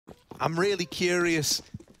I'm really curious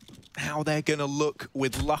how they're going to look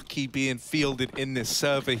with Lucky being fielded in this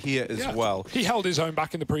server here as well. He held his own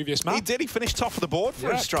back in the previous map. He did. He finished top of the board for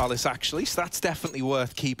Astralis, actually, so that's definitely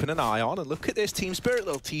worth keeping an eye on. And look at this Team Spirit,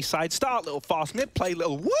 little T-side start, little fast mid play,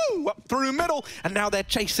 little woo up through middle, and now they're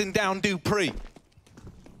chasing down Dupree.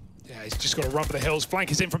 Yeah, he's just got to run for the hills.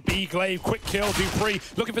 Flank is in from B Glaive. Quick kill. Dupree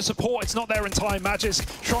looking for support. It's not there in time. Magic's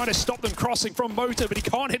trying to stop them crossing from Motor, but he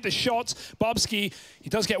can't hit the shots. Bubsky, he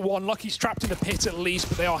does get one. Lucky's trapped in the pit at least,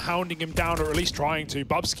 but they are hounding him down, or at least trying to.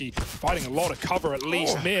 Bubsky fighting a lot of cover at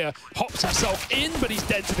least. Mir hops himself in, but he's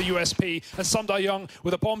dead to the USP. And Sumdai Young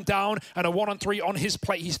with a bomb down and a 1-on-3 on his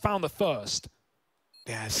plate. He's found the first.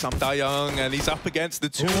 Yeah, Sumdai Young, and he's up against the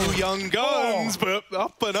two young guns, but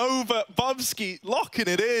up and over. Bubsky locking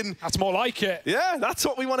it in. That's more like it. Yeah, that's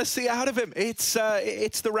what we want to see out of him. It's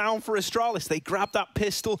the round for Astralis. They grab that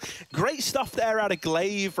pistol. Great stuff there out of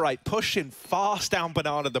Glaive, right? Pushing fast down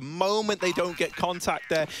Banana. The moment they don't get contact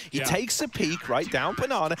there, he takes a peek right down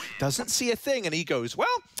Banana, doesn't see a thing, and he goes, well,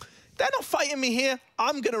 they're not fighting me here.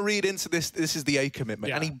 I'm going to read into this. This is the A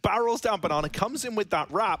commitment. And he barrels down Banana, comes in with that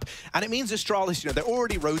wrap, and it means Astralis, you know, they're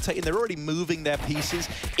already rotating. They're already moving their pieces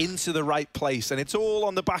into the right place, and it's all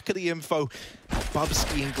on the back of the info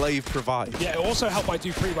Bubsky and Glaive provide. Yeah, also helped by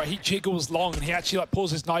Dupree, right? He jiggles long, and he actually like pulls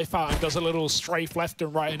his knife out and does a little strafe left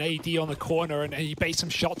and right and AD on the corner, and he baits some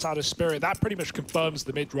shots out of Spirit. That pretty much confirms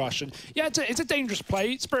the mid-rush. And yeah, it's a dangerous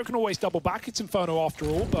play. Spirit can always double back. It's Inferno after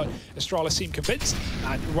all, but Astralis seem convinced,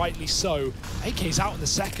 and rightly so. AK's out in the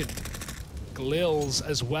second. Glils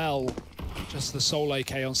as well. Just the sole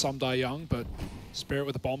AK on Sumdai Young, but Spirit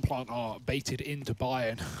with the bomb plant are baited into buy.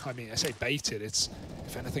 And I mean, I say baited, it's,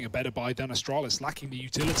 if anything, a better buy than Astralis, lacking the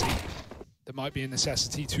utility. There might be a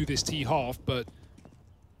necessity to this T-half, but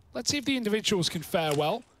let's see if the individuals can fare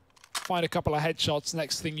well. Find a couple of headshots.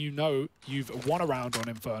 Next thing you know, you've won a round on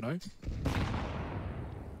Inferno.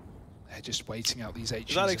 They're just waiting out these HEs.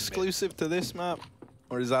 Is that exclusive to this map?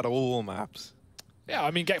 Or is that all maps? Yeah,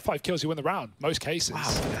 I mean, get 5 kills, you win the round, most cases.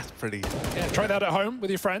 Wow, that's pretty... Yeah, try that at home with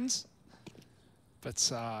your friends.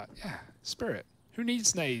 But, yeah, Spirit. Who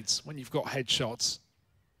needs nades when you've got headshots?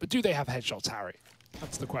 But do they have headshots, Harry?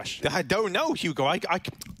 That's the question. I don't know, Hugo.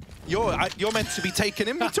 You're meant to be taking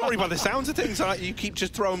inventory by the sounds of things. You keep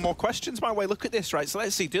just throwing more questions my way. Look at this, right? So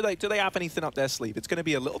let's see. Do they have anything up their sleeve? It's going to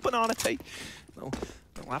be a little banana take. We'll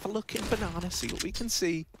have a look in banana, see what we can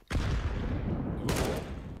see.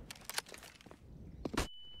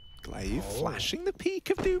 Glaive flashing the peak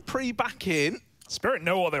of Dupree back in. Spirit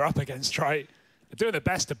know what they're up against, right? They're doing their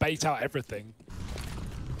best to bait out everything.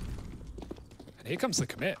 And here comes the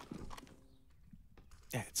commit.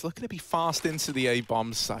 Yeah, it's looking to be fast into the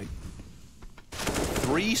A-bomb site.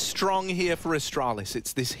 3 strong here for Astralis.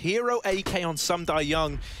 It's this hero AK on Sumdai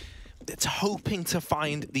Young that's hoping to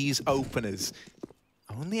find these openers.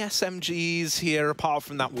 Only SMGs here, apart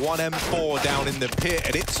from that one M4 down in the pit,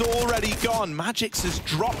 and it's already gone. Magix has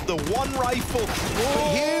dropped the one rifle.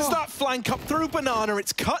 But here's that flank up through Banana.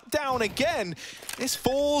 It's cut down again. This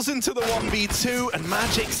falls into the 1v2, and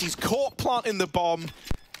Magix, he's caught planting the bomb.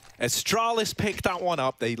 Astralis picked that one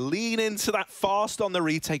up. They lean into that fast on the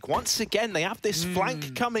retake. Once again, they have this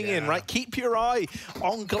flank coming in, right? Keep your eye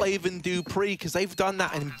on Glaive and Dupree, because they've done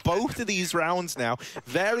that in both of these rounds now.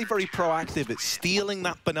 Very, very proactive at stealing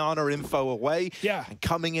that banana info away and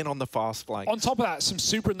coming in on the fast flank. On top of that, some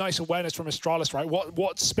super nice awareness from Astralis, right?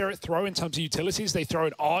 What Spirit throw in terms of utilities, they throw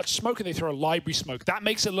an arch smoke and they throw a library smoke. That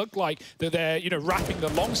makes it look like that they're, you know, wrapping the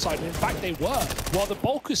long side. And in fact, they were. While the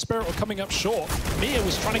bulk of Spirit were coming up short, Mia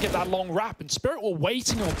was trying to get that long wrap, and Spirit were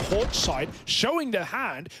waiting on porch side, showing their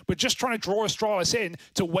hand, but just trying to draw Astralis in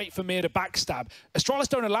to wait for Mir to backstab. Astralis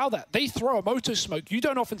don't allow that. They throw a moto smoke. You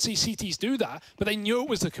don't often see CTs do that, but they knew it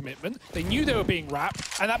was the commitment. They knew they were being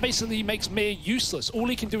wrapped, and that basically makes Mir useless. All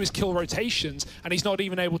he can do is kill rotations, and he's not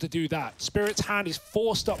even able to do that. Spirit's hand is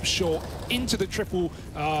forced up short into the triple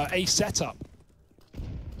A setup.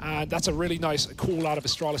 And that's a really nice call out of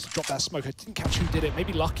Astralis to drop that smoke. I didn't catch who did it.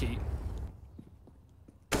 Maybe Lucky.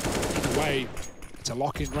 Way. It's a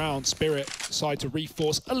lock-in round. Spirit decide to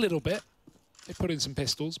reforce a little bit. They put in some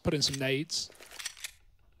pistols, put in some nades,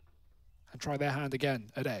 and try their hand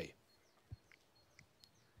again at A.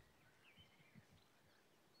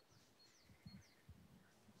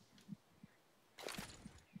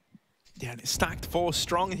 Yeah, and it's stacked 4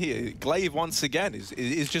 strong here. Glaive once again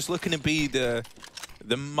is just looking to be the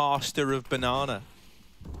master of banana.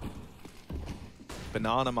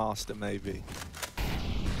 Banana master, maybe.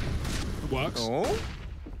 Works. Oh,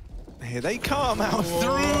 here they come out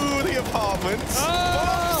through the apartments.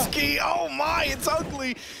 Bubsky Bubsky, oh my, it's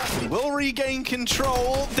ugly. He will regain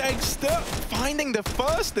control. Dexter finding the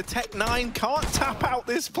first. The Tech-9 can't tap out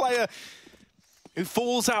this player who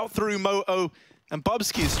falls out through Moto. And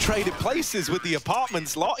Bubsky has traded places with the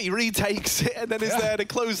apartments lot. He retakes it and then is there to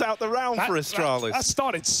close out the round for Astralis. That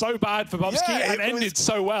started so bad for Bubsky and ended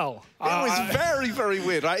so well. It was very, very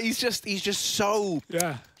weird, right? He's just so,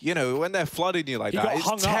 you know, when they're flooding you like that,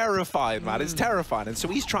 it's terrifying, man. It's terrifying. And so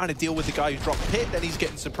he's trying to deal with the guy who dropped pit, then he's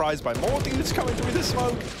getting surprised by more dudes coming through the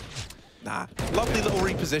smoke. Nah, lovely little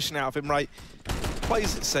reposition out of him, right?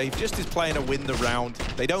 Plays it safe, just is playing to win the round.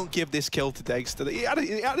 They don't give this kill to Dexter. He had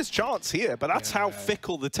his chance here, but that's how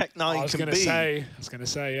fickle the Tech-9 can be. I was gonna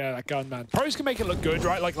say, yeah, that gun, man. Pros can make it look good,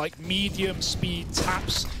 right? Like medium speed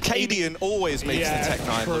taps. Cadian always makes the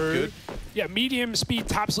Tech-9 look good. Yeah, medium speed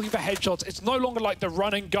taps looking for headshots. It's no longer like the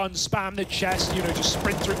run and gun, spam the chest, you know, just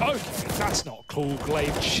sprint through. Oh, that's not cool,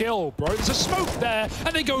 Glaive. Chill, bro. There's a smoke there,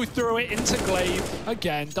 and they go through it into Glaive.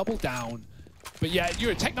 Again, double down. But yeah,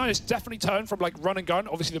 Tech-9 has definitely turned from like run and gun.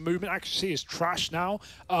 Obviously, the movement accuracy is trash now,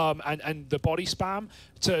 and the body spam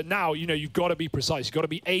to now. You know, you've got to be precise. You've got to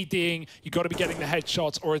be ADing. You've got to be getting the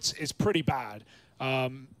headshots, or it's pretty bad.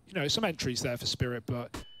 You know, some entries there for Spirit,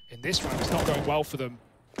 but in this round, it's not going well for them.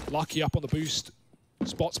 Lucky up on the boost,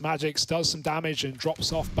 spots Magics, does some damage, and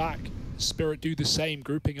drops off back. Spirit do the same,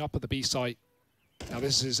 grouping up at the B site. Now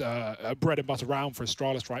this is a bread and butter round for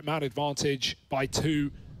Astralis, right? Man advantage by 2.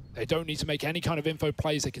 They don't need to make any kind of info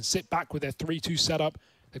plays. They can sit back with their 3-2 setup.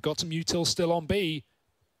 They've got some util still on B,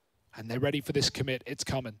 and they're ready for this commit. It's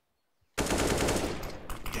coming.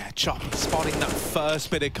 Yeah, Choppy spotting that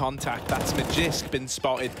first bit of contact. That's Magisk been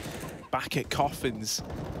spotted back at Coffins.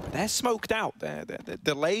 But they're smoked out. They're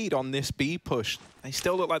delayed on this B push. They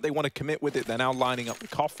still look like they want to commit with it. They're now lining up the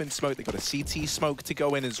Coffin smoke. They've got a CT smoke to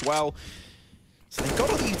go in as well. So they've got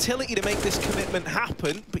all the utility to make this commitment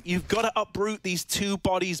happen, but you've got to uproot these 2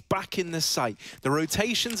 bodies back in the site. The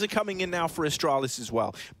rotations are coming in now for Astralis as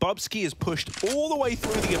well. Bubsky is pushed all the way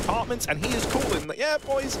through the apartments, and he is calling that, yeah,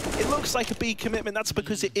 boys, it looks like a B commitment. That's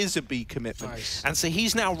because it is a B commitment. Nice. And so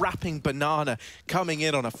he's now wrapping Banana, coming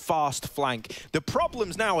in on a fast flank. The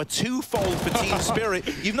problems now are twofold for Team Spirit.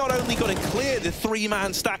 You've not only got to clear the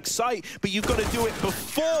 3-man stack site, but you've got to do it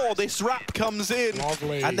before this wrap comes in.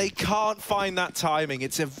 Lovely. And they can't find that timing.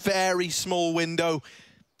 It's a very small window,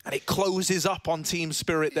 and it closes up on Team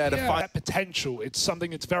Spirit there to find that potential. It's something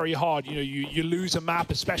that's very hard. You know, you lose a map,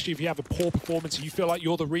 especially if you have a poor performance and you feel like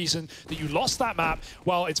you're the reason that you lost that map.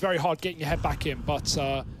 Well, it's very hard getting your head back in, but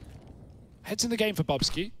heads in the game for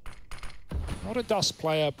Bubsky. Not a Dust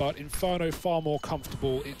player, but Inferno far more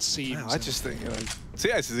comfortable, it seems. No, I just think, you know,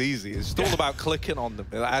 CS is easy. It's all about clicking on them,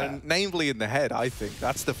 and namely in the head, I think.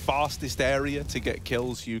 That's the fastest area to get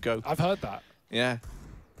kills, Hugo. I've heard that. Yeah.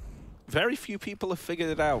 Very few people have figured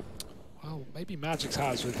it out. Well, maybe Magics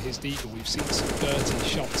has with his Deagle. We've seen some dirty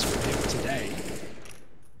shots from him today.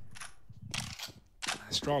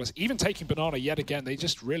 Astralis, even taking Banana yet again, they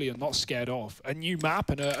just really are not scared off. A new map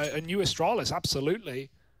and a new Astralis,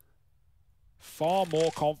 absolutely. Far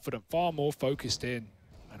more confident, far more focused in,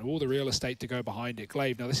 and all the real estate to go behind it.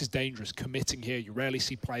 Glaive, now this is dangerous, committing here. You rarely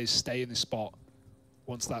see players stay in this spot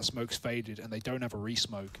once that smoke's faded and they don't have a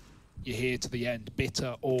re-smoke. You're here to the end,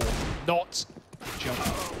 bitter or not. Jump.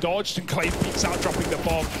 Dodged, and Glaive beats out, dropping the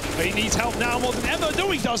bomb. But he needs help now more than ever. No,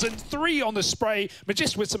 he doesn't. 3 on the spray.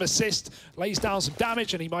 Magisk with some assist, lays down some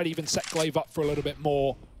damage, and he might even set Glaive up for a little bit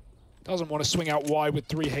more. Doesn't want to swing out wide with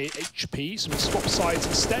 3 HP, so he swaps sides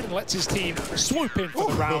instead and lets his team swoop in for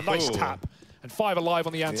the round. Nice tap. And 5 alive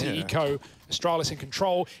on the anti-eco. Astralis in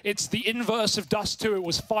control. It's the inverse of Dust 2. It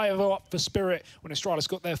was 5-0 up for Spirit when Astralis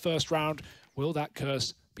got their first round. Will that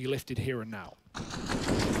curse be lifted here and now?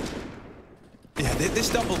 Yeah, this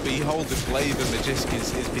double B hold of Glaive and Magisk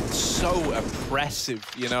has been so oppressive,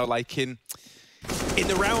 you know, like in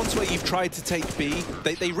the rounds where you've tried to take B,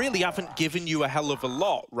 they really haven't given you a hell of a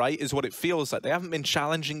lot, right, is what it feels like. They haven't been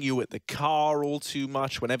challenging you at the car all too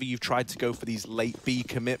much whenever you've tried to go for these late B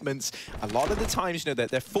commitments. A lot of the times, you know,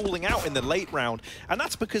 they're falling out in the late round, and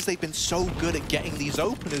that's because they've been so good at getting these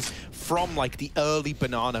openers from, like, the early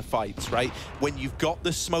Banana fights, right? When you've got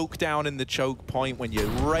the smoke down in the choke point, when you're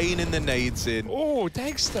raining the nades in. Oh,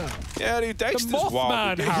 Dexter. Yeah, dude, Dexter's the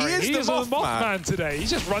Mothman, Harry. He is the Mothman today. He's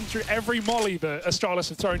just run through every molly that Astralis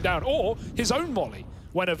have thrown down, or his own molly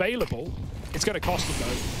when available. It's going to cost him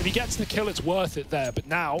though. If he gets the kill, it's worth it there. But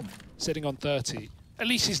now, sitting on 30, at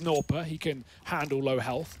least he's Norpa. He can handle low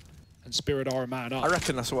health. and Spirit are a man up. I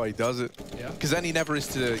reckon that's why he does it. Yeah. Because then he never is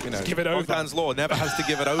to, you know, give it over. Bogdan's law never has to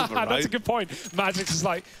give it over, right? That's a good point. Magix is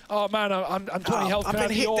like, oh man, I'm 20 health. I've been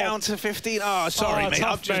hit down to 15. Oh, sorry, mate.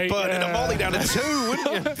 Tough, I've just burning a molly down to 2,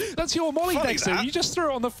 wouldn't you? That's your molly, Funny Dexter. that. You just threw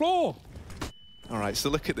it on the floor. All right, so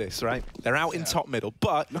look at this, right? They're out in top middle,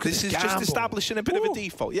 but this is just establishing a bit of a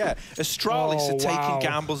default. Yeah, Astralis are taking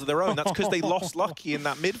gambles of their own. That's because they lost Lucky in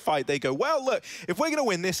that mid-fight. They go, well, look, if we're going to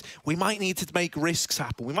win this, we might need to make risks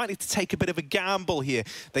happen. We might need to take a bit of a gamble here.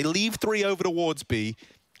 They leave 3 over towards B,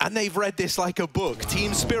 and they've read this like a book. Wow.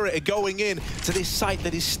 Team Spirit are going in to this site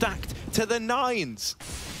that is stacked to the 9s.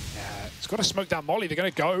 It's got to smoke down molly. They're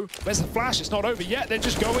going to go. Where's the flash? It's not over yet. They're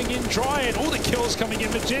just going in dry, and all the kills coming in.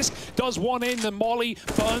 Magisk does one in. The molly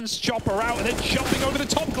burns Chopper out, and then jumping over the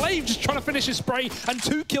top. Glaive just trying to finish his spray, and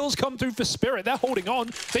 2 kills come through for Spirit. They're holding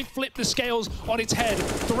on. They flip the scales on its head.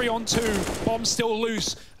 3 on 2. Bomb still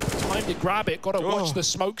loose. Time to grab it. Got to watch the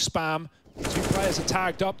smoke spam. 2 players are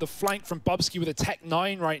tagged up. The flank from Bubsky with a Tech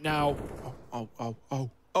 9 right now.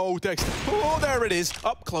 Oh, Dexter. Oh, there it is.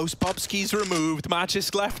 Up close. Bubsky's removed.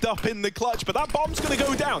 Magisk left up in the clutch, but that bomb's going to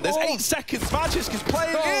go down. There's 8 seconds. Magisk is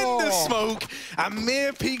playing in the smoke, and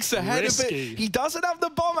Mir peeks ahead of it. He doesn't have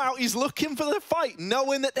the bomb out. He's looking for the fight,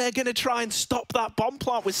 knowing that they're going to try and stop that bomb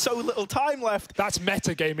plant with so little time left. That's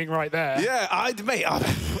metagaming right there. Yeah, mate,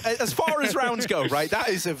 as far as rounds go, right, that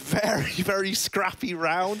is a very, very scrappy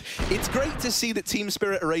round. It's great to see that Team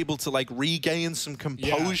Spirit are able to, like, regain some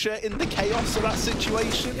composure in the chaos of that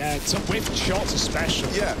situation. Yeah, some whiffed shots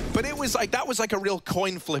especially. Yeah, but it was like, that was like a real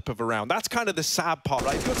coin flip of a round. That's kind of the sad part,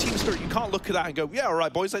 right? If you're Team Spirit, you can't look at that and go, yeah, all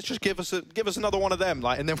right, boys, let's just give us another one of them,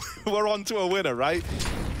 like, and then we're on to a winner, right?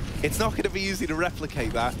 It's not going to be easy to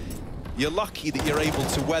replicate that. You're lucky that you're able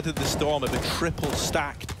to weather the storm of a triple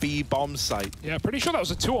stacked B bomb site. Yeah, pretty sure that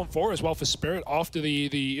was a 2-on-4 as well for Spirit after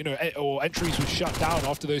the entries were shut down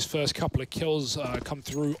after those first couple of kills come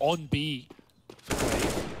through on B for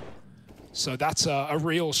Glaive. So that's a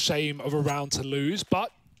real shame of a round to lose,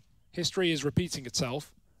 but history is repeating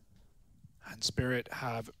itself. And Spirit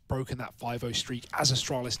have broken that 5-0 streak as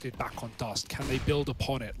Astralis did back on Dust. Can they build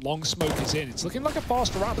upon it? Long smoke is in. It's looking like a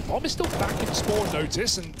faster round. The bomb is still back in spawn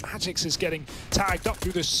notice, and Magix is getting tagged up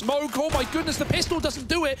through the smoke. Oh my goodness, the pistol doesn't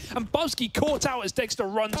do it, and Bubsky caught out as Dexter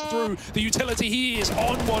runs through the utility. He is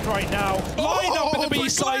on one right now. Lined up in the B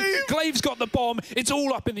side. Glaive's got the bomb. It's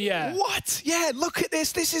all up in the air. What? Yeah, look at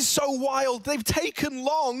this. This is so wild. They've taken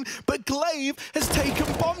long, but Glaive has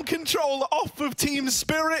taken bomb control off of Team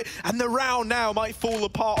Spirit, and the round now might fall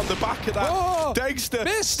apart on the back of that. Dexter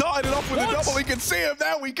started it off with a double. We can see him.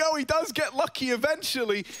 There we go. He does get lucky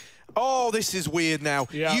eventually. Oh, this is weird now.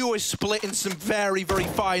 Yeah. You are splitting some very, very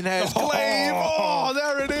fine hairs. Glaive. Oh,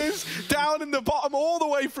 there it is. Down in the bottom all the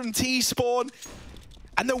way from T-spawn.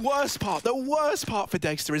 And the worst part for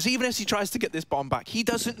Dexter is even as he tries to get this bomb back, he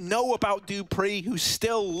doesn't know about Dupree, who's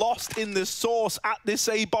still lost in the source at this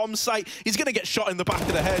A-bomb site. He's going to get shot in the back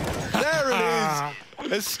of the head. There it is.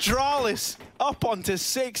 Astralis up onto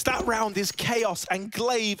 6. That round is chaos, and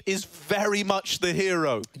Glaive is very much the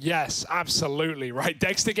hero. Yes, absolutely, right.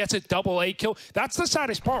 Dexter gets a double A kill. That's the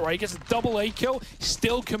saddest part, right? He gets a double A kill,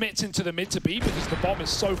 still commits into the mid to B because the bomb is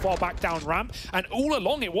so far back down ramp, and all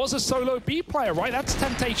along it was a solo B player, right? That's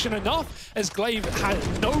temptation enough, as Glaive had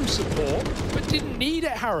no support, but didn't need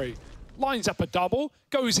it, Harry. Lines up a double,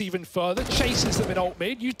 goes even further, chases them in alt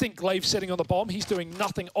mid. You'd think Glaive sitting on the bomb. He's doing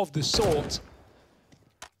nothing of the sort.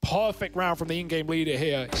 Perfect round from the in-game leader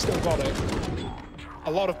here. He's still got it.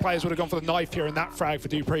 A lot of players would have gone for the knife here in that frag for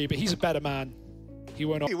Dupree, but he's a better man. He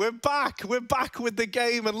won't. We're back with the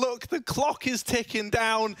game, and look, the clock is ticking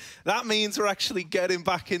down. That means we're actually getting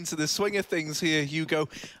back into the swing of things here, Hugo.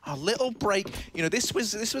 A little break. You know, this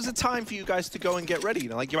was a time for you guys to go and get ready. You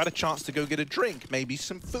know, like you had a chance to go get a drink, maybe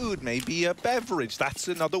some food, maybe a beverage. That's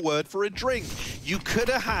another word for a drink. You could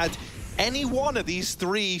have had any one of these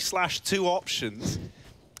 3/2 options.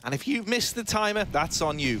 And if you've missed the timer, that's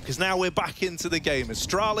on you, because now we're back into the game.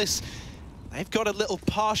 Astralis, they've got a little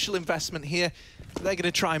partial investment here. So they're going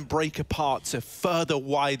to try and break apart to further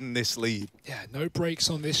widen this lead. Yeah, no breaks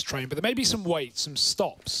on this train, but there may be some waits, some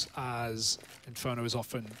stops, as Inferno is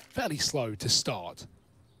often fairly slow to start.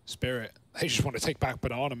 Spirit, they just want to take back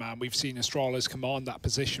Banana Man. We've seen Astralis command that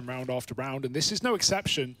position round after round, and this is no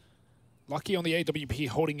exception. Lucky on the AWP,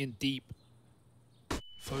 holding in deep.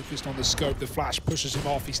 Focused on the scope, the flash pushes him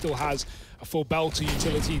off. He still has a full belter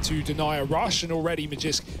utility to deny a rush, and already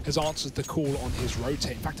Magisk has answered the call on his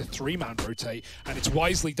rotate. In fact, a 3-man rotate, and it's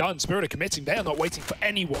wisely done. Spirit are committing. They are not waiting for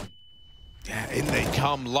anyone. Yeah, in they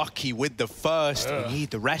come, Lucky with the first. We need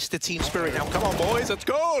the rest of Team Spirit now. Come on, boys, let's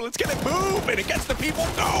go. Let's get it moving. It gets the people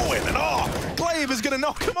going. And Glaive is going to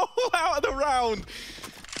knock them all out of the round.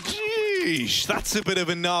 Jeez, that's a bit of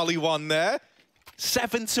a gnarly one there.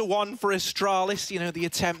 7-1 for Astralis. You know, the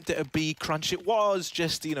attempt at a B crunch, it was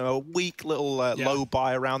just, you know, a weak little low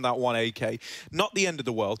buy around that 1 AK. Not the end of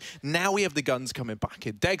the world. Now we have the guns coming back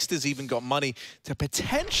in. Dexter's even got money to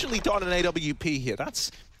potentially dot an AWP here.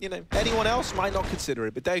 That's, you know, anyone else might not consider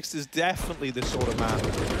it, but Dexter's definitely the sort of man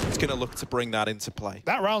that's going to look to bring that into play.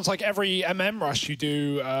 That round's like every MM rush you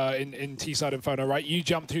do in T-side Inferno, right? You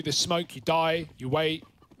jump through the smoke, you die, you wait.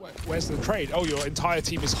 Where's the trade? Oh, your entire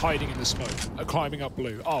team is hiding in the smoke, climbing up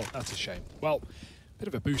blue. Oh, that's a shame. Well, bit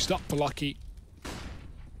of a boost up for Lucky.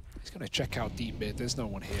 He's going to check out deep mid. There's no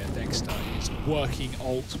one here. Dexter is working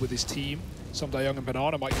ult with his team. Someday Young and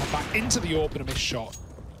Banana might come back into the orb and a missed shot.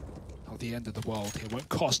 Not the end of the world here. Won't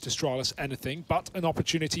cost Astralis anything, but an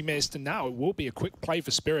opportunity missed, and now it will be a quick play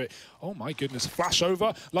for Spirit. Oh my goodness, flash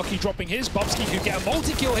over. Lucky dropping his. Bubsky could get a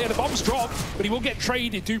multi-kill here. The bomb's dropped, but he will get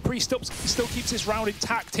traded. Dupree still keeps this round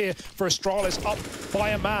intact here for Astralis, up by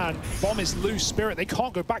a man. Bomb is loose. Spirit, they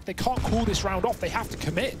can't go back. They can't call this round off. They have to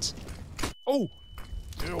commit. Oh,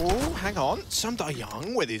 hang on. Someday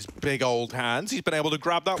Young with his big old hands. He's been able to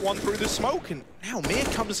grab that one through the smoke, and now Mir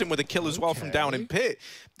comes in with a kill as well from down in pit.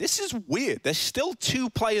 This is weird. There's still 2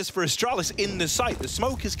 players for Astralis in the site. The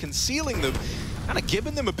smoke is concealing them, kind of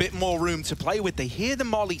giving them a bit more room to play with. They hear the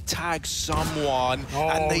molly tag someone,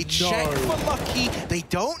 and they check for Lucky. They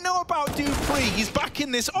don't know about Dupree. He's back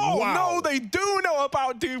in this. Oh, wow. No, they do know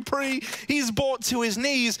about Dupree. He's brought to his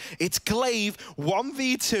knees. It's Glaive,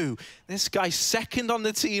 1v2. This guy's second on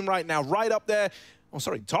the team right now, right up there. Oh,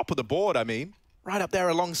 sorry, top of the board, I mean. Right up there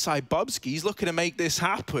alongside Bubsky. He's looking to make this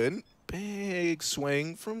happen. Big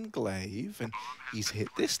swing from Glaive, and he's hit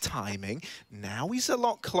this timing. Now he's a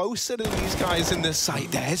lot closer to these guys in the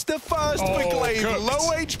site. There's the first for Glaive. Cooked.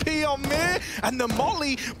 Low HP on Mir, and the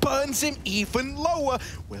molly burns him even lower.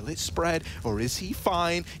 Will it spread, or is he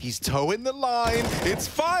fine? He's towing the line. It's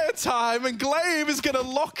fire time, and Glaive is going to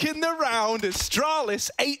lock in the round. Astralis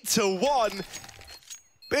 8-1.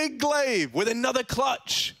 Big Glaive with another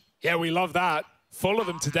clutch. Yeah, we love that. Full of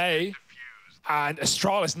them today. And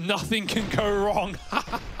Astralis, nothing can go wrong.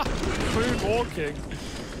 Moonwalking.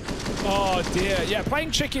 Oh, dear. Yeah,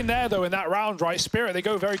 playing chicken there, though, in that round, right? Spirit, they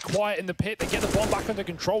go very quiet in the pit. They get the bomb back under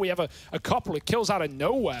control. We have a couple of kills out of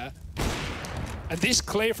nowhere. And this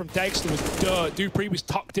clear from Dexter was dirt. Dupree was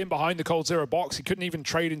tucked in behind the Cold Zero box. He couldn't even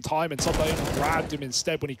trade in time, and somebody grabbed him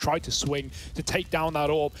instead when he tried to swing to take down that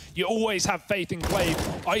orb. You always have faith in Glaive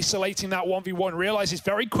isolating that 1v1. Realizes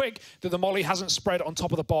very quick that the molly hasn't spread on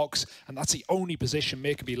top of the box, and that's the only position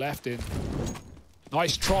Mir can be left in.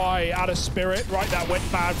 Nice try out of Spirit. Right, that went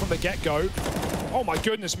bad from the get-go. Oh my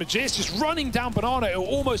goodness, Magis just running down Banana. It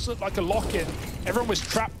almost looked like a lock-in. Everyone was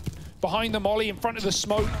trapped behind the molly in front of the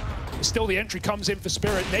smoke. Still, the entry comes in for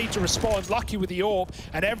Spirit. Need to respond. Lucky with the orb,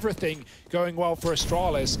 and everything going well for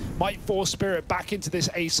Astralis. Might force Spirit back into this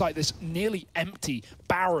A site, this nearly empty,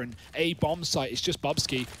 barren A bomb site. It's just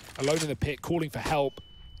Bubsky alone in the pit, calling for help.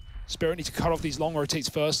 Spirit needs to cut off these long rotates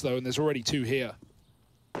first, though, and there's already 2 here.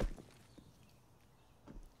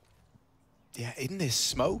 Yeah, in this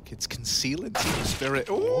smoke, it's concealing Team Spirit.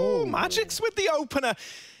 Oh, Magic's with the opener.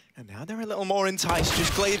 And now they're a little more enticed.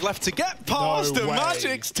 Just Glaive left to get past. No,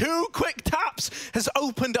 Magic's 2 quick taps has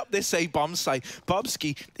opened up this A-bomb site.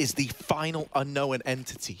 Bubsky is the final unknown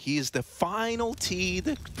entity. He is the final T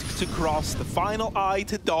to cross, the final I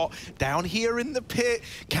to dot. Down here in the pit,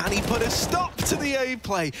 can he put a stop to the A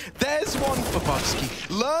play? There's one for Bubsky.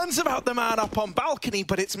 Learns about the man up on balcony,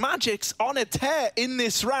 but it's Magic's on a tear in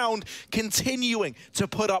this round, continuing to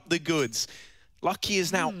put up the goods. Lucky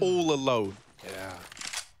is now all alone. Yeah.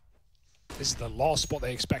 This is the last spot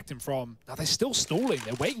they expect him from. Now, they're still stalling.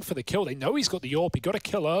 They're waiting for the kill. They know he's got the AWP. He got a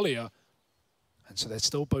kill earlier. And so they're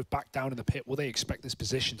still both back down in the pit. Will they expect this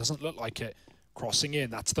position? Doesn't look like it. Crossing in.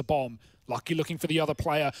 That's the bomb. Lucky looking for the other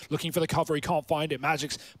player. Looking for the cover. He can't find it.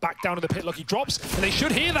 Magic's back down in the pit. Lucky drops. And they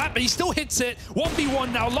should hear that, but he still hits it.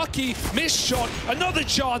 1v1 now. Lucky. Missed shot. Another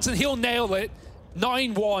chance, and he'll nail it.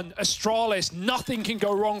 9-1. Astralis. Nothing can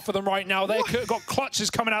go wrong for them right now. They've got clutches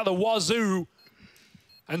coming out of the wazoo.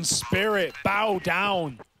 And Spirit bow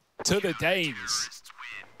down to the Danes.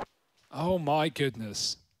 Oh my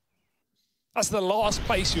goodness. That's the last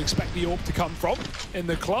place you expect the AWP to come from in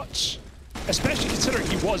the clutch. Especially considering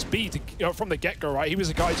he was B from the get-go, right? He was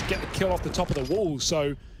a guy to get the kill off the top of the wall.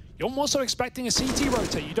 So you're also expecting a CT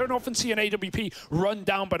rotate. You don't often see an AWP run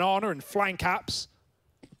down Banana and flank caps.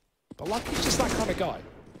 But Lucky's just that kind of guy.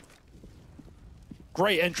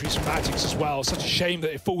 Great entries from Magix as well. Such a shame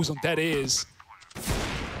that it falls on dead ears.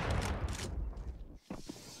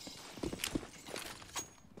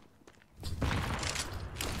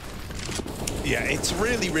 Yeah, it's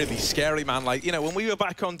really, really scary, man. Like, you know, when we were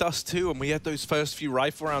back on Dust 2 and we had those first few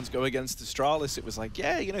rifle rounds go against Astralis, it was like,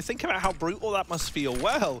 yeah, you know, think about how brutal that must feel.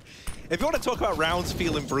 Well, if you want to talk about rounds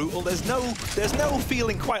feeling brutal, there's no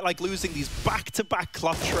feeling quite like losing these back-to-back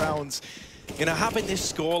clutch rounds. You know, having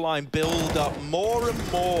this scoreline build up more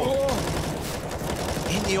and more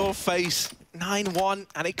in your face. 9-1,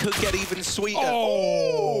 and it could get even sweeter.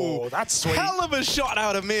 Oh, that's sweet. Hell of a shot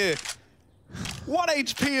out of Mir. 1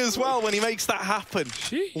 HP as well when he makes that happen.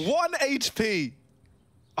 Sheesh. 1 HP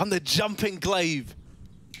on the jumping glaive.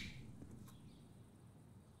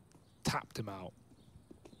 Tapped him out.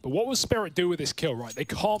 But what will Spirit do with this kill, right? They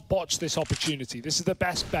can't botch this opportunity. This is the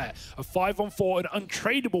best bet. A 5-on-4, an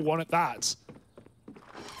untradeable one at that.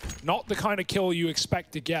 Not the kind of kill you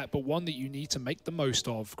expect to get, but one that you need to make the most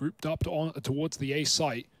of. Grouped up towards the A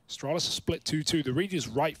site. Astralis are split 2-2. The read is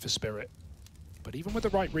right for Spirit. But even with the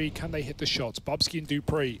right read, can they hit the shots? Bubsky and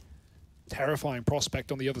Dupree, terrifying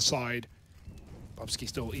prospect on the other side. Bubsky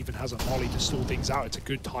still even has a molly to stall things out. It's a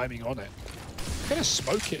good timing on it. Gonna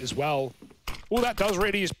smoke it as well. All that does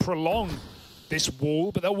really is prolong this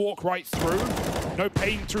wall, but they'll walk right through. No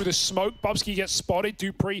pain through the smoke. Bubsky gets spotted.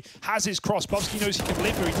 Dupree has his cross. Bubsky knows he can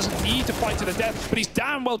live here. He doesn't need to fight to the death, but he's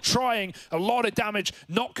damn well trying. A lot of damage,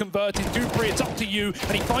 not converted. Dupree, it's up to you.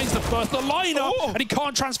 And he finds the first, the lineup, and he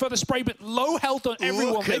can't transfer the spray, but low health on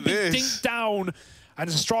everyone. They've been dinked down, and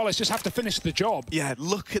Astralis just have to finish the job. Yeah,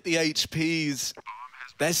 look at the HPs.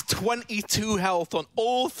 There's 22 health on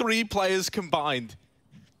all 3 players combined.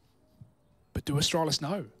 But do Astralis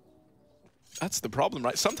know? That's the problem,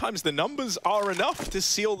 right? Sometimes the numbers are enough to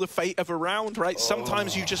seal the fate of a round, right?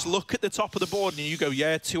 Sometimes you just look at the top of the board and you go,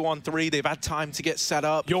 yeah, 2 on 3, they've had time to get set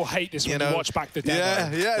up. You'll hate this when you watch back the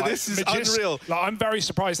demo. Yeah, like, this is unreal. Like, I'm very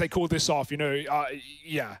surprised they called this off, you know,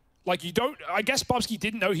 yeah. Like, you don't, I guess Bubsky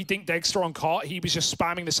didn't know he dinked Dexter on cart. He was just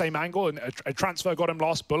spamming the same angle, and a transfer got him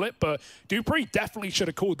last bullet. But Dupree definitely should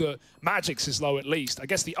have called the Magix as low at least. I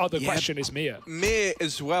guess the other question is Mir. Mir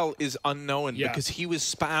as well is unknown because he was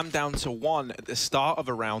spammed down to 1 at the start of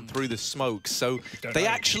a round through the smoke. So they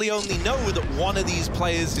actually only know that one of these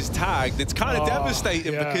players is tagged. It's kind of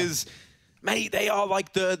devastating because... Mate, they are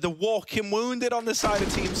like the walking wounded on the side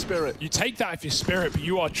of Team Spirit. You take that if you're Spirit, but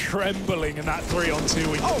you are trembling in that 3-on-2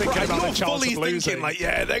 when you're thinking about the chance of losing. Thinking like,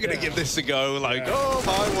 yeah, they're going to give this a go. Like, oh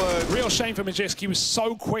my word. Real shame for Magisk. He was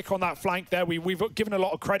so quick on that flank there. We've given a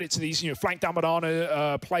lot of credit to these, you know, flank down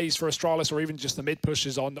banana plays for Astralis, or even just the mid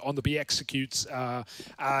pushes on the B executes.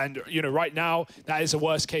 And you know, right now that is a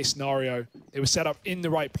worst case scenario. They were set up in the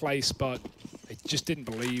right place, but they just didn't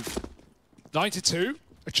believe. 9-2.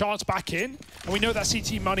 A chance back in, and we know that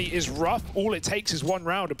CT money is rough. All it takes is 1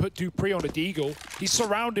 round to put Dupree on a deagle. He's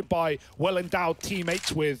surrounded by well-endowed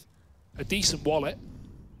teammates with a decent wallet.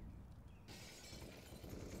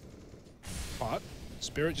 But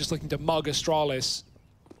Spirit just looking to mug Astralis,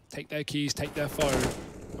 take their keys, take their phone,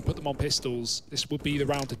 and put them on pistols. This would be the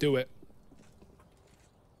round to do it.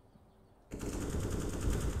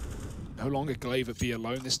 No longer Glaive at B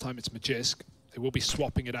alone. This time it's Magisk. They will be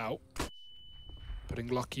swapping it out. Putting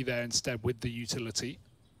Lucky there instead with the utility.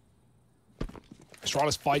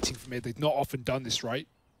 Astralis fighting for mid. They've not often done this, right?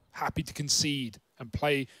 Happy to concede and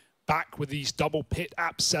play back with these double pit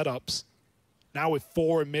app setups. Now with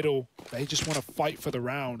 4 in middle, they just want to fight for the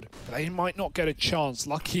round. They might not get a chance.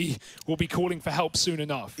 Lucky will be calling for help soon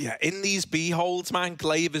enough. Yeah, in these B holds, man,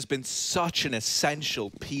 Glaive has been such an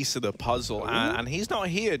essential piece of the puzzle. And he's not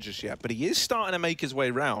here just yet, but he is starting to make his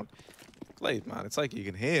way round. Glaive, man, it's like you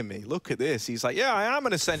can hear me. Look at this. He's like, yeah, I am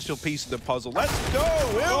an essential piece of the puzzle. Let's go.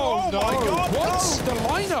 Oh no. My God. What's the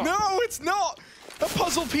lineup? No, it's not. A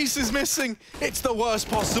puzzle piece is missing. It's the worst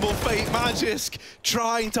possible fate. Magisk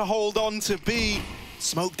trying to hold on to B.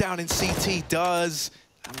 Smoke down in CT does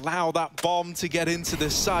allow that bomb to get into the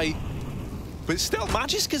site. But still,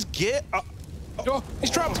 Magisk has gear. Oh, he's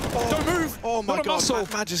trapped. Don't move. Oh my God,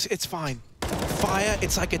 Magisk, it's fine. Fire,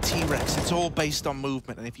 it's like a T-Rex. It's all based on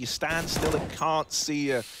movement. And if you stand still, it can't see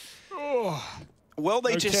you. Well,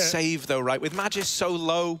 they just save, though, right? With Magisk so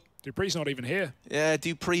low. Dupree's not even here. Yeah,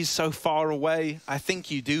 Dupree's so far away. I think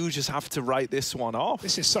you do just have to write this one off.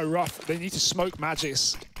 This is so rough. They need to smoke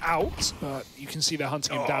Magisk out, but you can see they're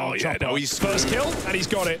hunting him down. Yeah, no, he's first kill, and he's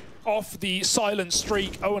got it. Off the silent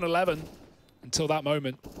streak, 0-11 until that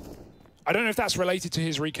moment. I don't know if that's related to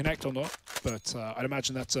his reconnect or not, but I'd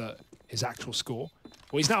imagine that's his actual score.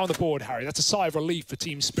 Well, he's now on the board, Harry. That's a sigh of relief for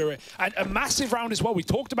Team Spirit. And a massive round as well. We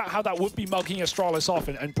talked about how that would be mugging Astralis off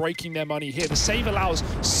and breaking their money here. The save allows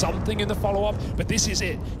something in the follow-up, but this is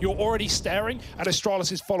it. You're already staring at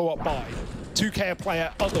Astralis' follow-up buy. 2K a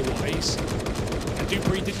player otherwise. And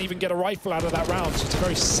dupreeh didn't even get a rifle out of that round, so it's a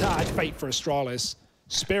very sad fate for Astralis.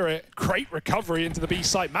 Spirit, great recovery into the B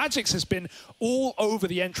site. Magix has been all over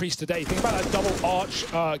the entries today. Think about that double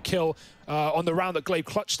arch kill on the round that Glaive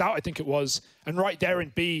clutched out, I think it was. And right there in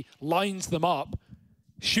B, lines them up,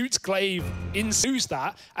 shoots Glaive, ensues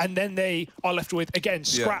that, and then they are left with, again,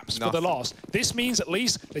 scraps for the last. This means at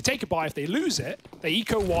least they take a buy. If they lose it, they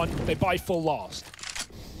eco one, they buy full last.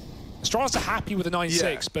 Astralis are happy with a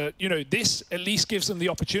 9-6, but, you know, this at least gives them the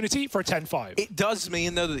opportunity for a 10-5. It does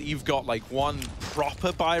mean, though, that you've got, like, one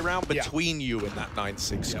proper buy round between you and that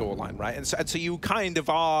 9-6 scoreline, right? And so you kind of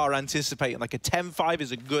are anticipating, like, a 10-5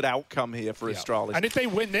 is a good outcome here for Astralis. And if they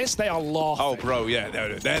win this, they are laughing. Oh, bro,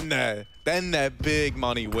 yeah. Then they're big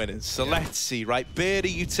money winners. So let's see, right? Bit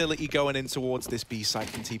of utility going in towards this B side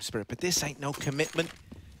from Team Spirit, but this ain't no commitment.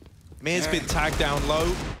 Mir's been tagged down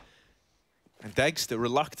low. And Dexter,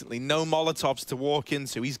 reluctantly, no Molotovs to walk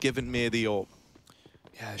into. He's given Mir the AWP.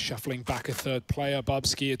 Yeah, shuffling back a third player,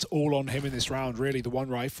 Bubsky. It's all on him in this round, really, the one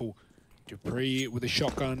rifle. dupreeh with a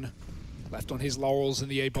shotgun, left on his laurels in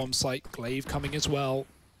the A-bomb site. Glaive coming as well.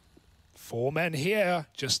 4 men here,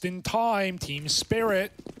 just in time. Team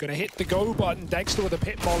Spirit gonna hit the go button. Dexter with a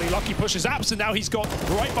pit volley. Lucky pushes Apps, and now he's got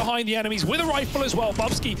right behind the enemies with a rifle as well.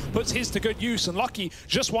 Bubsky puts his to good use, and Lucky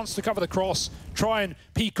just wants to cover the cross, try and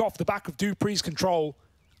peek off the back of dupreeh's control.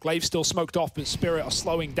 Glaive still smoked off, but Spirit are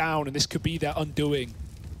slowing down, and this could be their undoing.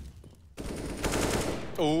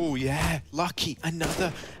 Oh, yeah. Lucky.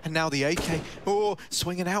 Another. And now the AK. Oh,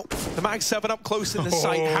 swinging out. The Mag 7 up close in the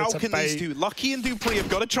sight. How can these two? Lucky and dupreeh have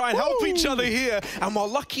got to try and help each other here. And while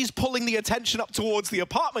Lucky's pulling the attention up towards the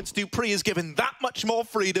apartments, dupreeh is given that much more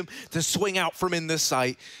freedom to swing out from in the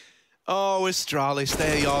sight. Oh, Astralis,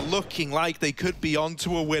 they are looking like they could be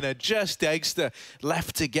onto a winner. Just Dexter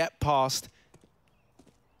left to get past.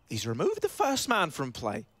 He's removed the first man from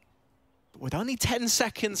play. With only 10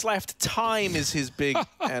 seconds left, time is his big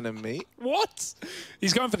enemy. What?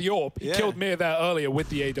 He's going for the AWP. He killed Mir there earlier with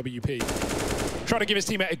the AWP. Trying to give his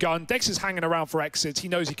teammate a gun. Dex is hanging around for exits. He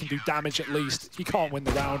knows he can do damage at least. He can't win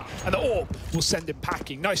the round. And the AWP will send him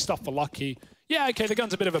packing. Nice stuff for Lucky. Yeah, okay, the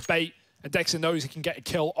gun's a bit of a bait. And Dexter knows he can get a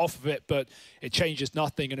kill off of it, but it changes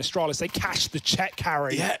nothing. And Astralis, they cash the check,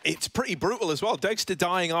 Harry. Yeah, it's pretty brutal as well. Dexter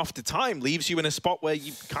dying after time leaves you in a spot where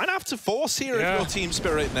you kind of have to force here if you're Team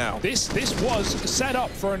Spirit now. This was set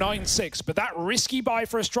up for a 9-6, but that risky buy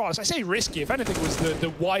for Astralis, I say risky, if anything, was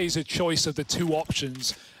the wiser choice of the two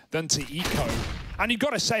options than to eco. And you've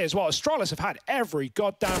got to say as well, Astralis have had every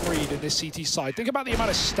goddamn read in this CT side. Think about the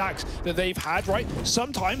amount of stacks that they've had, right?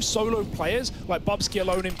 Sometimes solo players, like Bubsky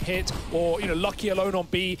alone in pit, or Lucky alone on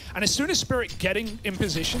B, and as soon as Spirit getting in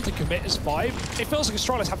position to commit as 5, it feels like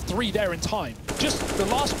Astralis have 3 there in time. Just the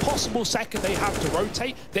last possible second they have to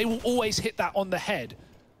rotate, they will always hit that on the head.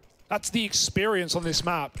 That's the experience on this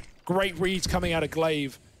map. Great reads coming out of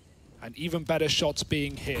Glaive, and even better shots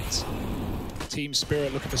being hit. Team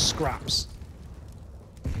Spirit looking for scraps.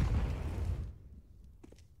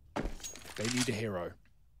 They need a hero.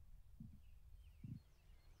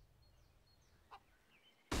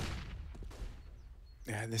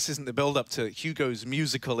 Yeah, this isn't the build-up to Hugo's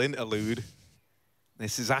musical interlude.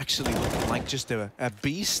 This is actually looking like just a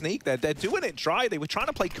B sneak. They're doing it dry. They were trying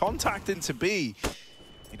to play contact into B.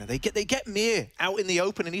 They get Mir out in the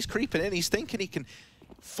open, and he's creeping in. He's thinking he can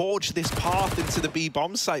forge this path into the B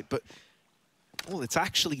bomb site, but all it's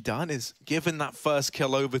actually done is given that first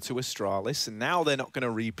kill over to Astralis, and now they're not going to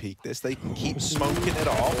re-peek this. They can keep smoking it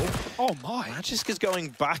off. Oh my. Magisk is going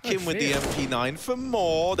back in with the MP9 for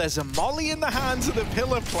more. There's a molly in the hands of the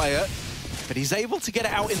pillar player, but he's able to get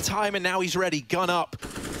it out in time, and now he's ready. Gun up.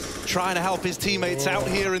 Trying to help his teammates out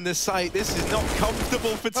here in the site. This is not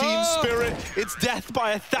comfortable for Team Spirit. It's death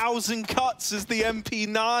by 1,000 cuts as the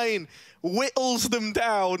MP9 whittles them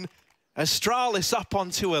down. Astralis up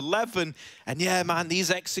onto 11, and yeah, man,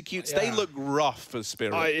 these executes, they look rough for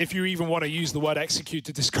Spirit. If you even want to use the word execute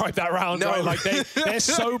to describe that round, right? Like they're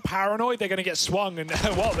so paranoid, they're going to get swung, and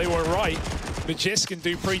well, they were right. Magisk and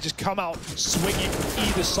dupreeh just come out swinging from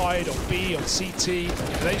either side, on B, on CT,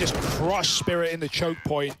 and they just crush Spirit in the choke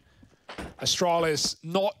point. Astralis,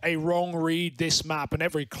 not a wrong read this map, and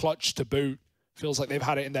every clutch to boot. Feels like they've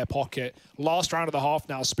had it in their pocket. Last round of the half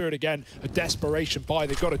now. Spirit again, a desperation buy.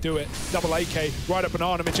 They've got to do it. Double AK, right up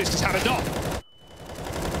Banana. Magisk has had enough.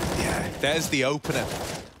 Yeah, there's the opener.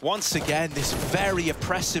 Once again, this very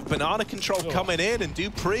oppressive Banana control coming in, and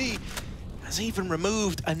dupreeh, has even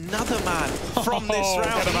removed another man from this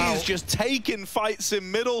round. He's just taking fights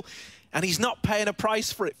in middle, and he's not paying a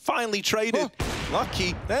price for it. Finally traded.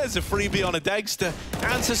 Lucky. There's a freebie on a Dexter.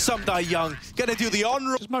 And to Sumdai Young. Gonna do the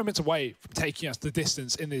on-roll. Just moments away from taking us the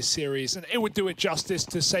distance in this series, and it would do it justice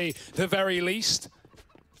to say the very least.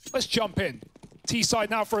 Let's jump in. T-side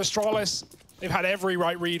now for Astralis. They've had every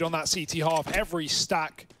right read on that CT half, every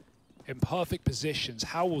stack in perfect positions.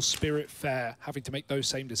 How will Spirit fare having to make those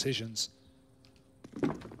same decisions?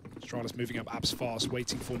 Astralis moving up apps fast,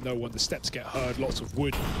 waiting for no one. The steps get heard, lots of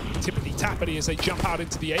wood typically tappity as they jump out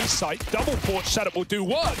into the A site. Double porch setup will do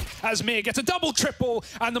work as Mir gets a double triple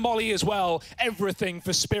and the molly as well. Everything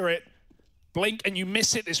for Spirit. Blink and you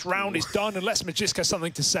miss it, this round is done unless Magisk has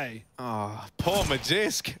something to say. Ah, poor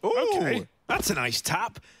Magisk. Ooh, okay. That's a nice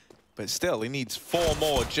tap. But still, he needs 4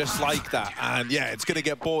 more just like that. And yeah, it's going to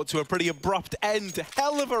get brought to a pretty abrupt end.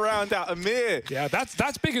 Hell of a round out of Mir. Yeah,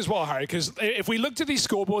 that's big as well, Harry, because if we looked at these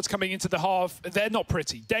scoreboards coming into the half, they're not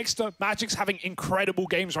pretty. Dexter, Magic's having incredible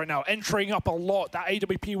games right now, entering up a lot. That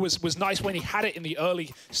AWP was nice when he had it in the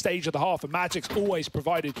early stage of the half, and Magic's always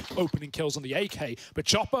provided opening kills on the AK. But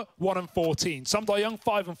Chopper, 1 and 14. Sumdai Young,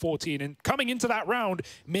 5 and 14. And coming into that round,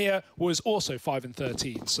 Mir was also 5 and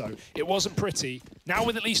 13. So it wasn't pretty. Now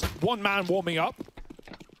with at least one man warming up,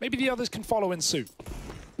 maybe the others can follow in suit.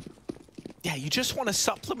 Yeah, you just want to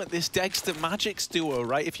supplement this Dexter Magic's duo,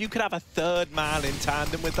 right? If you could have a 3rd man in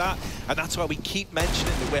tandem with that, and that's why we keep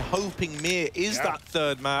mentioning that we're hoping Mir is that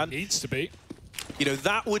 3rd man. Needs to be. You know,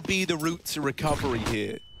 that would be the route to recovery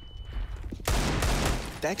here.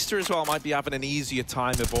 Dexter as well might be having an easier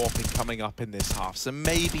time of AWPing coming up in this half, so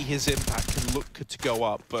maybe his impact can look to go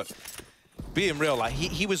up, but being real, like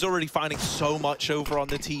he was already finding so much over on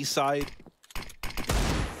the T side.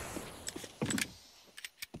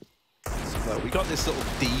 So we got this little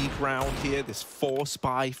deep round here, this force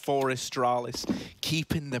buy for Astralis,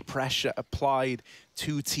 keeping the pressure applied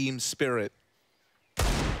to Team Spirit.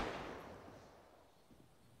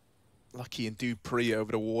 Lucky and Dupree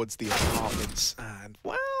over towards the apartments, and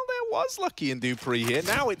well, there was Lucky and Dupree here.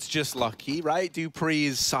 Now it's just Lucky, right? Dupree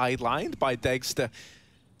is sidelined by Dexter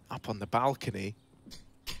up on the balcony.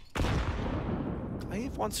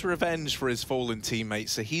 Glaive wants revenge for his fallen teammate,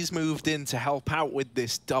 so he's moved in to help out with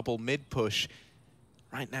this double mid push.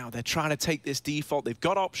 Right now, they're trying to take this default. They've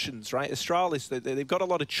got options, right? Astralis, they've got a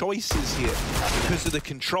lot of choices here because of the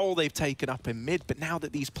control they've taken up in mid, but now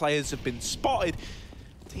that these players have been spotted,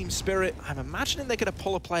 Team Spirit, I'm imagining they're going to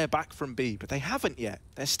pull a player back from B, but they haven't yet.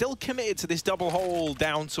 They're still committed to this double hole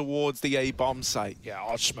down towards the A bomb site. Yeah,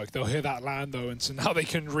 Arch Smoke, they'll hear that land though, and so now they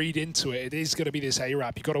can read into it. It is going to be this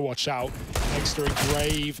A-Rap. You've got to watch out. Dexter and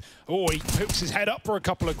Grave. Oh, he pokes his head up for a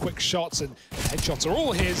couple of quick shots, and the headshots are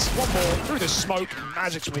all his. One more through the smoke, and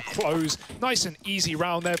Magic's will close. Nice and easy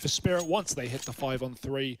round there for Spirit once they hit the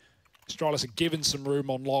 5-on-3. Astralis are given some room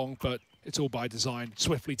on long, but it's all by design,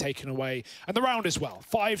 swiftly taken away. And the round as well,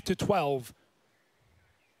 5-12.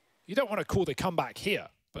 You don't want to call the comeback here,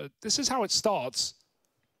 but this is how it starts.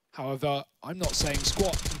 However, I'm not saying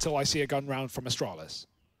squat until I see a gun round from Astralis.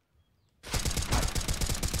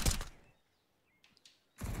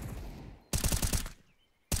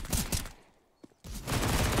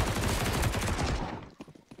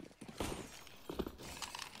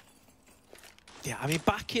 Yeah, I mean,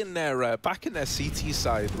 back in their CT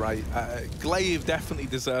side, right? Glaive definitely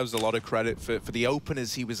deserves a lot of credit for the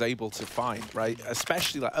openers he was able to find, right?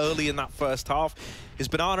 Especially like early in that first half, his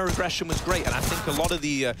banana aggression was great, and I think a lot of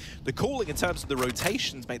the calling in terms of the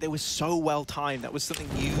rotations, mate, they were so well timed. That was something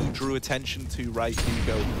you drew attention to, right,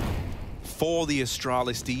 Hugo, for the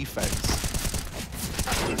Astralis defense.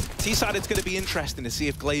 T-side, it's going to be interesting to see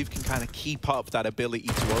if Glaive can kind of keep up that ability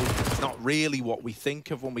to open. It's not really what we think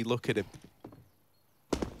of when we look at it.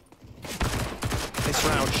 This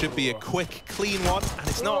round should be a quick, clean one, and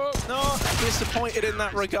it's not. No, disappointed in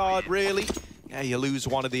that regard, really. Yeah, you lose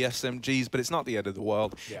one of the SMGs, but it's not the end of the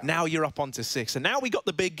world. Yeah. Now you're up onto 6, and now we got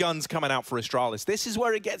the big guns coming out for Astralis. This is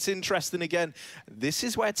where it gets interesting again. This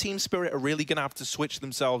is where Team Spirit are really going to have to switch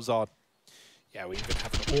themselves on. Yeah, we even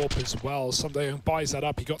have an AWP as well. Somebody buys that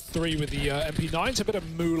up. He got 3 with the MP9. It's a bit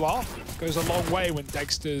of moolah. Goes a long way when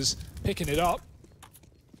Dexter's picking it up.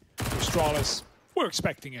 Astralis, we're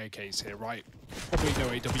expecting AKs here, right? Probably no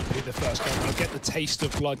AWP the first game. I'll get the taste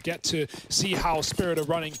of blood, get to see how Spirit are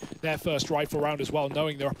running their first rifle round as well,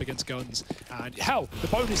 knowing they're up against guns. And hell, the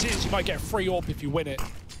bonus is you might get a free AWP if you win it.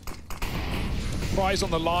 Prize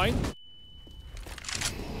on the line.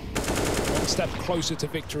 One step closer to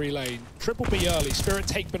victory lane. Triple B early. Spirit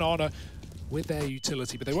take banana with their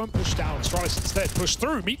utility, but they won't push down. Astralis instead push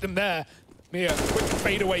through, meet them there. Mia, quick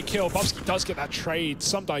fadeaway kill. Bubs does get that trade.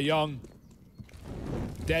 Sumdai Young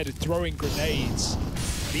Dead throwing grenades.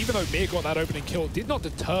 And even though Mir got that opening kill, it did not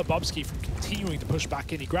deter Bubsky from continuing to push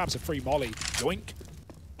back in. He grabs a free molly. Yoink.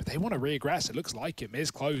 But they want to re-aggress. It looks like it. Mir's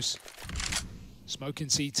close. Smoking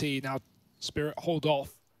CT. Now Spirit hold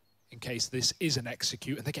off in case this is an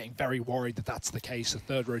execute. And they're getting very worried that that's the case. The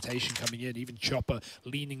third rotation coming in. Even Chopper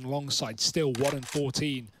leaning alongside. Still 1 and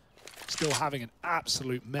 14. Still having an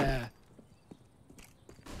absolute mare.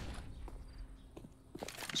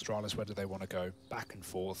 Astralis, where do they want to go? Back and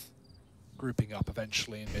forth. Grouping up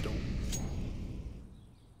eventually in middle.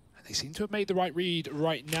 And they seem to have made the right read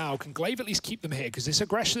right now. Can Glaive at least keep them here? Because this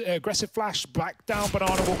aggressive flash back down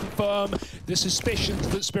Banana will confirm the suspicions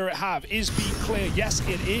that Spirit have. Is B clear? Yes,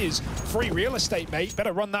 it is. Free real estate, mate.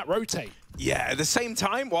 Better run that rotate. Yeah, at the same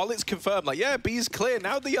time, while it's confirmed, like, yeah, B's clear,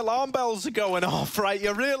 now the alarm bells are going off, right?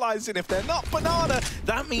 You're realizing if they're not Banana,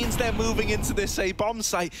 that means they're moving into this A-bomb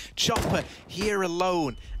site. Chopper here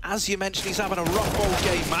alone. As you mentioned, he's having a rough old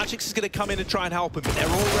game. Magix is going to come in and try and help him, but they're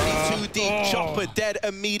already too deep. Chopper dead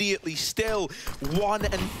immediately. Still 1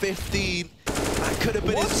 and 15. That could have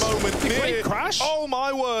been his moment. Did Glaive crash? Oh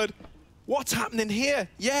my word. What's happening here?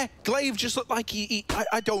 Yeah, Glaive just looked like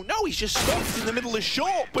I don't know, he's just stopped in the middle of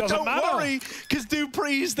short. But don't worry, because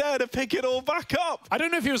Dupree's there to pick it all back up. I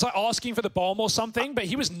don't know if he was like asking for the bomb or something, but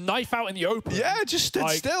he was knife out in the open. Yeah, just stood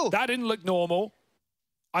still. That didn't look normal.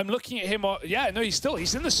 I'm looking at him. Yeah, no,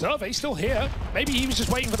 he's in the survey. He's still here. Maybe he was just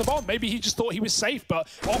waiting for the bomb. Maybe he just thought he was safe. But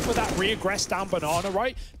off of that re-aggress down Banana,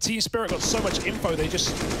 right? Team Spirit got so much info. They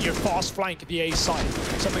just fast flank the A side.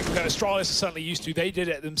 Something that Astralis is certainly used to. They did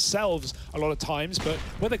it themselves a lot of times. But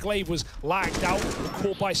whether Glaive was lagged out or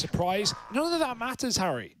caught by surprise, none of that matters,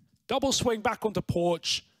 Harry. Double swing back onto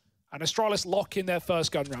Porch, and Astralis lock in their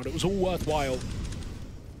first gun round. It was all worthwhile.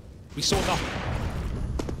 We saw nothing.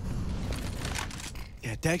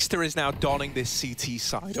 Yeah, Dexter is now donning this CT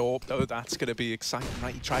side. Oh, that's going to be exciting,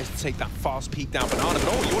 right? He tries to take that fast peek down Banana, but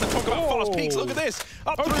oh, you want to talk about fast peeks? Look at this.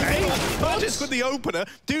 Up through middle. Magic with the opener.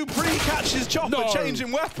 Dupree catches Chopper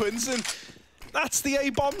changing weapons, and that's the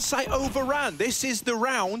A-bomb site overran. This is the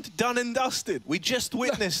round done and dusted. We just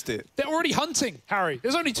witnessed it. They're already hunting, Harry.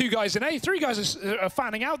 There's only 2 guys in A. 3 guys are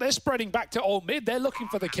fanning out. They're spreading back to old mid. They're looking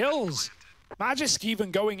for the kills. Magisk even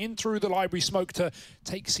going in through the library smoke to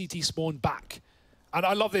take CT spawn back. And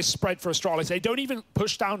I love this spread for Astralis. They don't even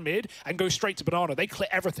push down mid and go straight to Banana. They clear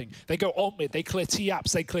everything. They go alt mid, they clear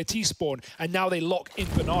T-Apps, they clear T-Spawn, and now they lock in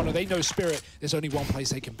Banana. They know Spirit. There's only one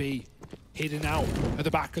place they can be. Hidden out at the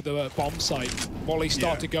back of the bomb site. Volleys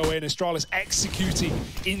start to go in. Astralis executing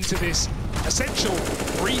into this essential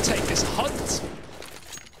retake, this hunt.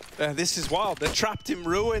 This is wild. They're trapped in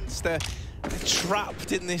ruins. They're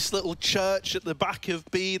trapped in this little church at the back of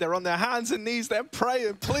B. They're on their hands and knees. They're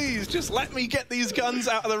praying, please, just let me get these guns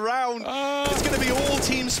out of the round. It's going to be all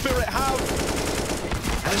Team Spirit have.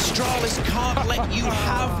 And Astralis can't let you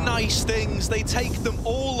have nice things. They take them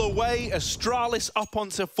all away. Astralis up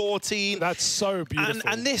onto 14. That's so beautiful.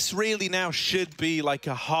 And this really now should be like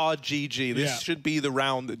a hard GG. This should be the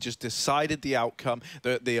round that just decided the outcome.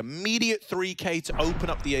 The immediate 3K to open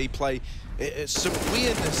up the A play. It's some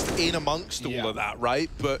weirdness in amongst all of that, right?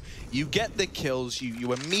 But you get the kills,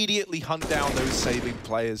 you immediately hunt down those saving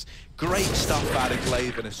players. Great stuff out of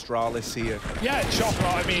Glaive and Astralis here. Yeah, Chopper,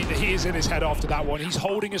 I mean, he is in his head after that one. He's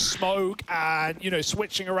holding a smoke and,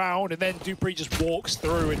 switching around, and then Dupree just walks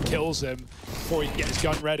through and kills him before he can get his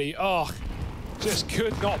gun ready. Oh, just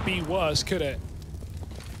could not be worse, could it?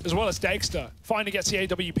 As well as Dexter. Finally gets the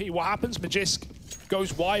AWP. What happens? Magisk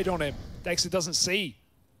goes wide on him. Dexter doesn't see.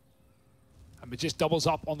 And Magisk doubles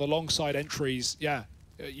up on the long side entries. Yeah,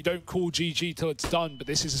 you don't call GG till it's done, but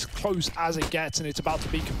this is as close as it gets, and it's about to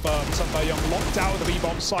be confirmed. Sundae locked out of the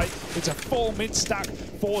B-bomb site. It's a full mid-stack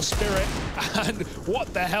for Spirit. And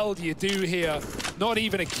what the hell do you do here? Not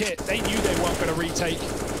even a kit. They knew they weren't going to retake.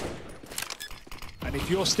 And if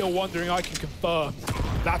you're still wondering, I can confirm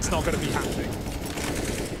that's not going to be happening.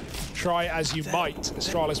 Try as you might,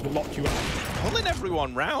 Astralis will lock you out. Pulling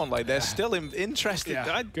everyone round, like they're still interested.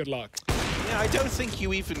 Yeah, good luck. Yeah, I don't think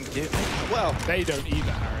you even give... Well... They don't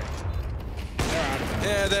either, Harry. They're out of there.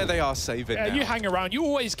 Yeah, there they are saving now. You hang around. You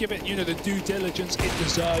always give it, the due diligence it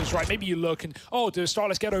deserves, right? Maybe you look and, do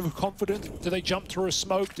Astralis get overconfident? Do they jump through a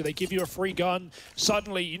smoke? Do they give you a free gun?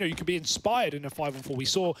 Suddenly, you can be inspired in a 5-on-4. We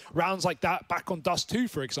saw rounds like that back on Dust 2,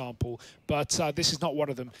 for example. But this is not one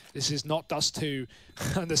of them. This is not Dust 2.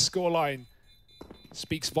 And the scoreline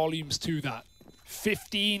speaks volumes to that.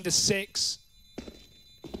 15-6.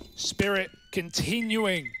 Spirit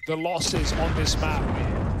continuing the losses on this map.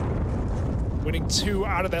 Winning 2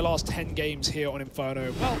 out of their last 10 games here on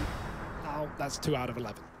Inferno. Well, now that's 2 out of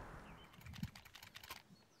 11.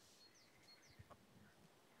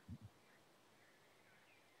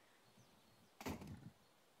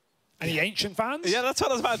 Any Ancient fans? Yeah, that's what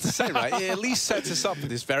I was about to say, right? It at least sets us up for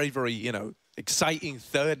this very, very, you know, exciting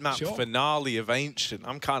third map finale of Ancient.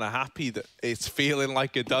 I'm kind of happy that it's feeling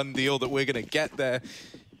like a done deal that we're going to get there.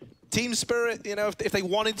 Team Spirit, you know, if they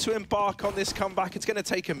wanted to embark on this comeback, it's going to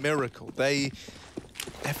take a miracle. They're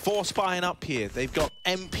force buying up here. They've got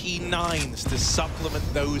MP9s to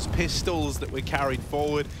supplement those pistols that were carried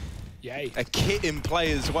forward. Yay. A kit in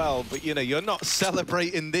play as well, but you know, you're not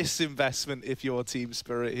celebrating this investment if you're Team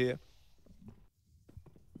Spirit here.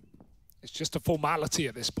 It's just a formality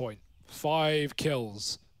at this point. 5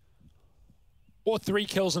 kills. Or 3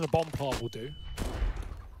 kills and a bomb plant will do.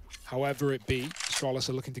 However it be, Astralis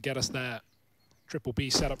are looking to get us there. Triple B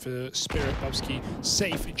set up for Spirit. Bubsky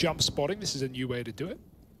safe jump spotting. This is a new way to do it.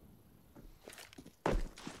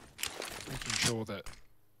 Making sure that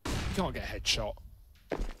you can't get a headshot.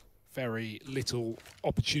 Very little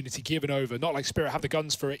opportunity given over. Not like Spirit have the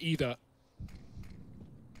guns for it either.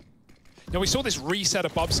 Now we saw this reset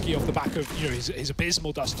of Bubsky off the back of his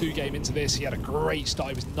abysmal Dust 2 game into this. He had a great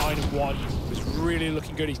start. He was 9-1. He was really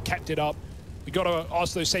looking good. He's kept it up. We got to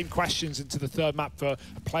ask those same questions into the third map for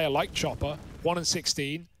a player like Chopper.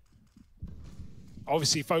 1-16.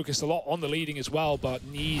 Obviously focused a lot on the leading as well, but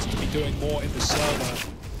needs to be doing more in the server.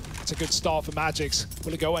 It's a good start for Magics.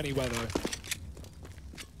 Will it go anywhere though?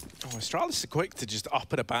 Oh, Astralis are quick to just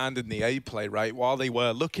up and abandon the A play, right? While they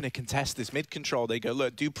were looking to contest this mid control, they go,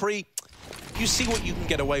 look, Dupree, you see what you can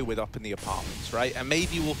get away with up in the apartments, right? And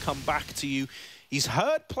maybe we'll come back to you. He's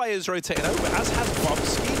heard players rotating over, as has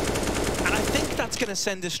Bobsky. And I think that's going to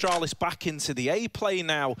send Astralis back into the A play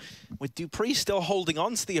now. With Dupree still holding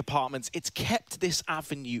on to the apartments, it's kept this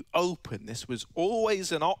avenue open. This was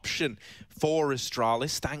always an option for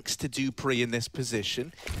Astralis, thanks to Dupree in this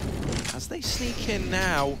position. As they sneak in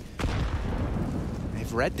now,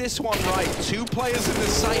 they've read this one right. 2 players in the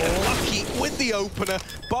site, and lucky with the opener.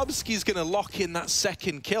 Bobsky's going to lock in that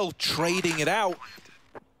second kill, trading it out.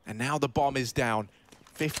 And now the bomb is down.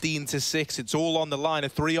 15-6, it's all on the line. A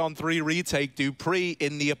 3-on-3 retake. Dupree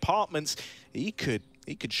in the apartments. He could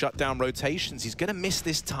shut down rotations. He's going to miss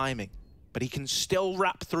this timing, but he can still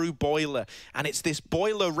wrap through Boiler. And it's this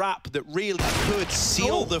Boiler wrap that really could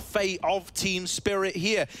seal the fate of Team Spirit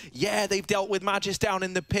here. Yeah, they've dealt with Magis down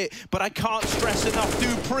in the pit, but I can't stress enough,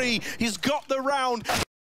 Dupree, he's got the round.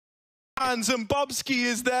 And Bobsky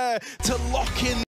is there to lock in